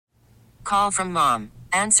call from mom.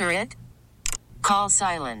 Answer it. Call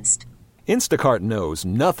silenced. Instacart knows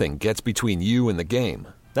nothing gets between you and the game.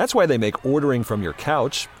 That's why they make ordering from your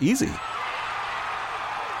couch easy.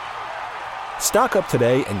 Stock up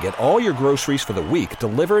today and get all your groceries for the week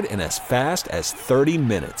delivered in as fast as 30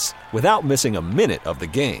 minutes without missing a minute of the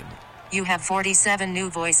game. You have 47 new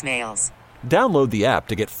voicemails. Download the app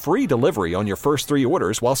to get free delivery on your first 3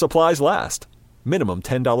 orders while supplies last. Minimum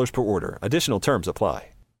 $10 per order. Additional terms apply.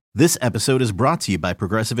 This episode is brought to you by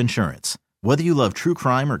Progressive Insurance. Whether you love true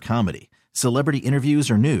crime or comedy, celebrity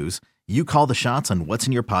interviews or news, you call the shots on what's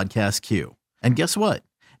in your podcast queue. And guess what?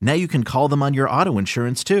 Now you can call them on your auto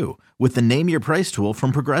insurance too with the Name Your Price tool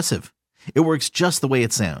from Progressive. It works just the way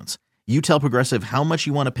it sounds. You tell Progressive how much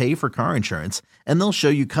you want to pay for car insurance, and they'll show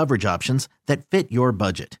you coverage options that fit your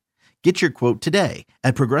budget. Get your quote today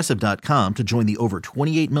at Progressive.com to join the over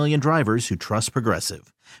 28 million drivers who trust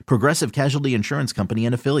Progressive. Progressive Casualty Insurance Company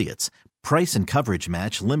and Affiliates. Price and coverage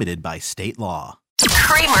match limited by state law.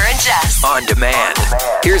 Kramer and Jess. On demand.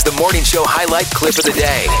 Here's the morning show highlight clip of the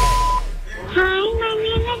day. Hi, my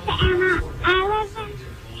name is Anna. I live in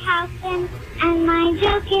Houston, and my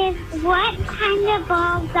joke is, what kind of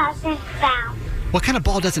ball doesn't bounce? What kind of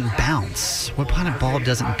ball doesn't bounce? What kind of ball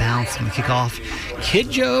doesn't bounce? I'm going to kick off kid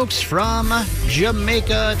jokes from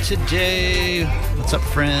Jamaica today. What's up,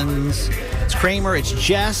 friends? It's Kramer. It's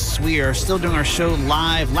Jess. We are still doing our show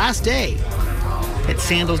live. Last day at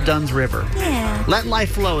Sandals Dunn's River. Yeah. Let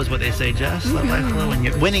life flow is what they say, Jess. Let life flow.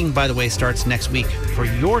 And winning, by the way, starts next week for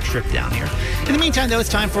your trip down here. In the meantime, though, it's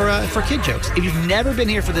time for kid jokes. If you've never been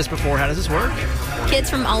here for this before, how does this work? Kids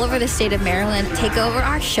from all over the state of Maryland take over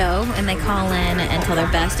our show, and they call in and tell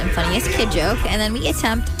their best and funniest kid joke, and then we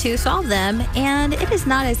attempt to solve them, and it is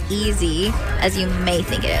not as easy as you may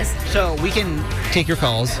think it is. So we can take your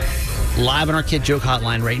calls live on our kid joke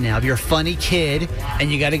hotline right now. If you're a funny kid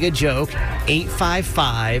and you got a good joke,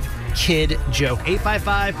 855-KID-JOKE.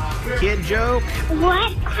 855-KID-JOKE.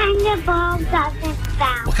 What kind of ball doesn't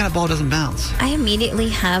bounce? What kind of ball doesn't bounce? I immediately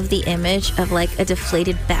have the image of like a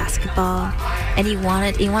deflated basketball, and you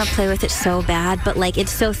want to play with it so bad, but like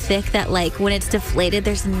it's so thick that like when it's deflated,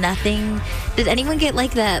 there's nothing. Did anyone get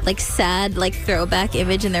like that like sad like throwback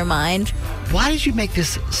image in their mind? Why did you make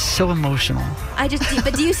this so emotional?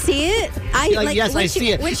 But do you see it? Yes, I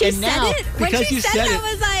see it. When she said it, I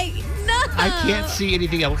was like, no. I can't see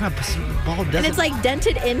anything else. What kind of ball doesn't? And it's like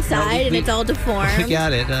dented inside, and it's all deformed. We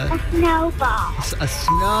got it. A snowball. A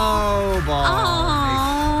snowball.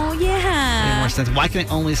 Oh, yeah. Makes more sense. Why can I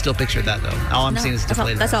only still picture that, though? All I'm seeing is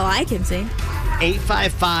deflated. That's all I can see.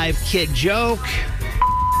 855-KID-JOKE.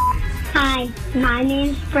 Hi, my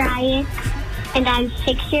name's Brian, and I'm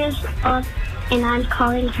 6 years old, and I'm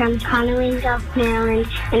calling from Conowingo, Maryland,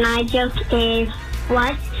 and my joke is,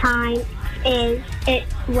 what time is it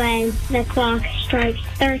when the clock strikes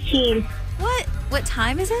 13? What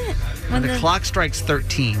time is it? When the clock strikes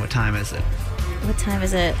 13, what time is it? What time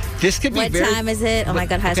is it? This could be What time is it? Oh my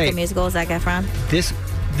God, High School Musical, Zac Efron. This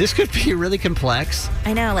could be really complex.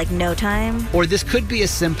 I know, like no time. Or this could be as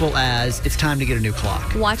simple as it's time to get a new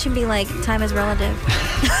clock. Watch him be like, time is relative.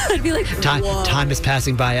 I'd be like, time is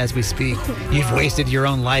passing by as we speak. You've wasted your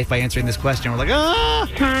own life by answering this question. We're like,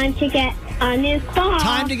 Time to get a new clock.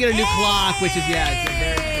 Time to get a new clock, which is, it's very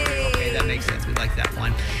true. Okay, that makes sense. We like that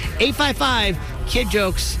one. 855-KID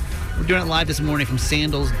Jokes. We're doing it live this morning from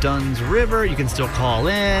Sandals Dunn's River. You can still call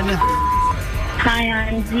in. Hi,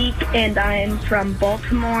 I'm Zeke, and I'm from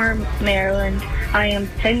Baltimore, Maryland. I am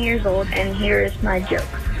 10 years old, and here is my joke.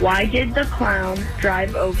 Why did the clown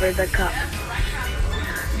drive over the cup?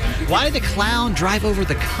 Why did the clown drive over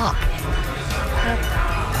the cup?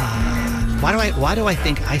 Why do I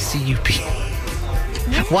think ICUP?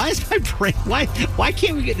 Why is my brain? Why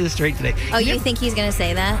can't we get this straight today? Oh, you think he's gonna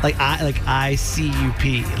say that? Like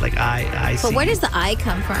ICUP, like I. But where does the I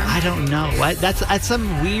come from? I don't know. That's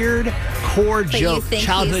some weird core joke,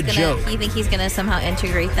 childhood joke. You think he's gonna somehow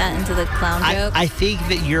integrate that into the clown joke? I think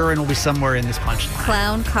that urine will be somewhere in this punchline.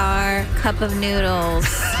 Clown car, cup of noodles.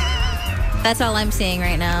 That's all I'm seeing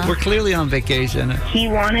right now. We're clearly on vacation. He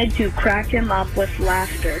wanted to crack him up with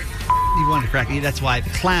laughter. He wanted to crack me. That's why the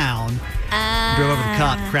clown drove over the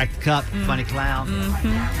cup, cracked the cup. Funny clown.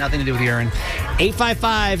 Mm-hmm. Nothing to do with urine.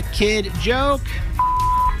 855-KID-JOKE.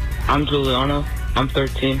 I'm Giuliano. I'm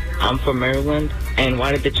 13. I'm from Maryland. And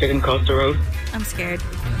why did the chicken cross the road? I'm scared.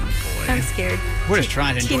 I'm scared. We're just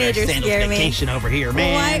trying to enjoy our Sandals vacation over here,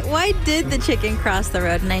 man. Why did the chicken cross the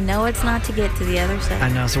road? And I know it's not to get to the other side. I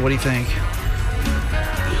know. So what do you think?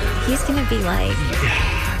 He's going to be like...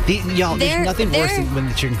 There's nothing worse than when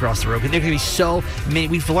the chicken crossed the road. There can be so many.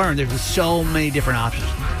 We've learned there's so many different options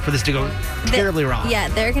for this to go terribly wrong. Yeah,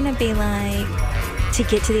 they're going to be like, to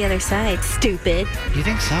get to the other side, stupid. You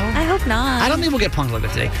think so? I hope not. I don't think we'll get punked like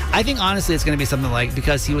that today. I think, honestly, it's going to be something like,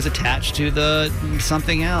 because he was attached to the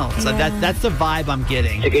something else. Yeah. That's the vibe I'm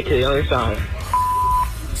getting. To get to the other side.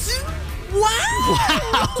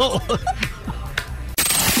 Wow!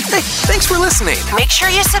 Hey, thanks for listening. Make sure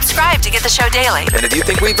you subscribe to get the show daily. And if you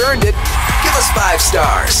think we've earned it, give us 5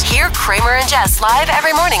 stars. Hear Kramer and Jess live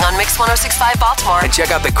every morning on Mix 106.5 Baltimore. And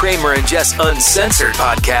check out the Kramer and Jess Uncensored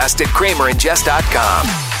podcast at kramerandjess.com.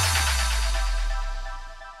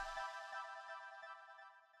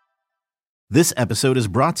 This episode is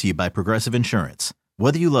brought to you by Progressive Insurance.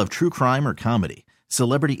 Whether you love true crime or comedy,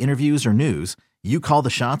 celebrity interviews or news, you call the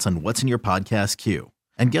shots on what's in your podcast queue.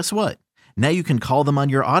 And guess what? Now you can call them on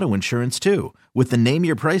your auto insurance too with the Name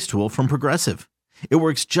Your Price tool from Progressive. It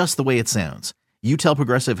works just the way it sounds. You tell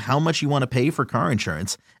Progressive how much you want to pay for car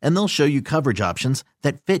insurance, and they'll show you coverage options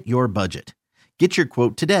that fit your budget. Get your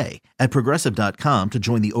quote today at Progressive.com to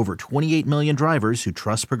join the over 28 million drivers who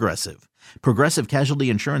trust Progressive. Progressive Casualty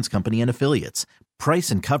Insurance Company and Affiliates. Price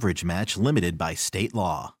and coverage match limited by state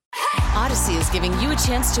law. Odyssey is giving you a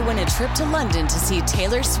chance to win a trip to London to see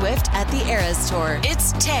Taylor Swift at the Eras Tour.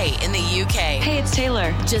 It's Tay in the UK. Hey, it's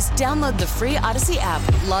Taylor. Just download the free Odyssey app,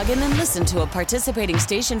 log in and listen to a participating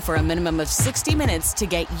station for a minimum of 60 minutes to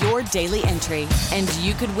get your daily entry. And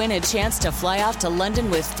you could win a chance to fly off to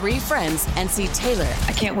London with 3 friends and see Taylor.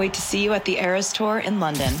 I can't wait to see you at the Eras Tour in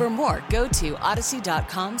London. For more, go to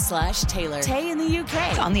odyssey.com/Taylor. Tay in the UK.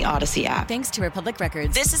 It's on the Odyssey app. Thanks to Republic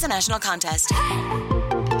Records. This is a national contest.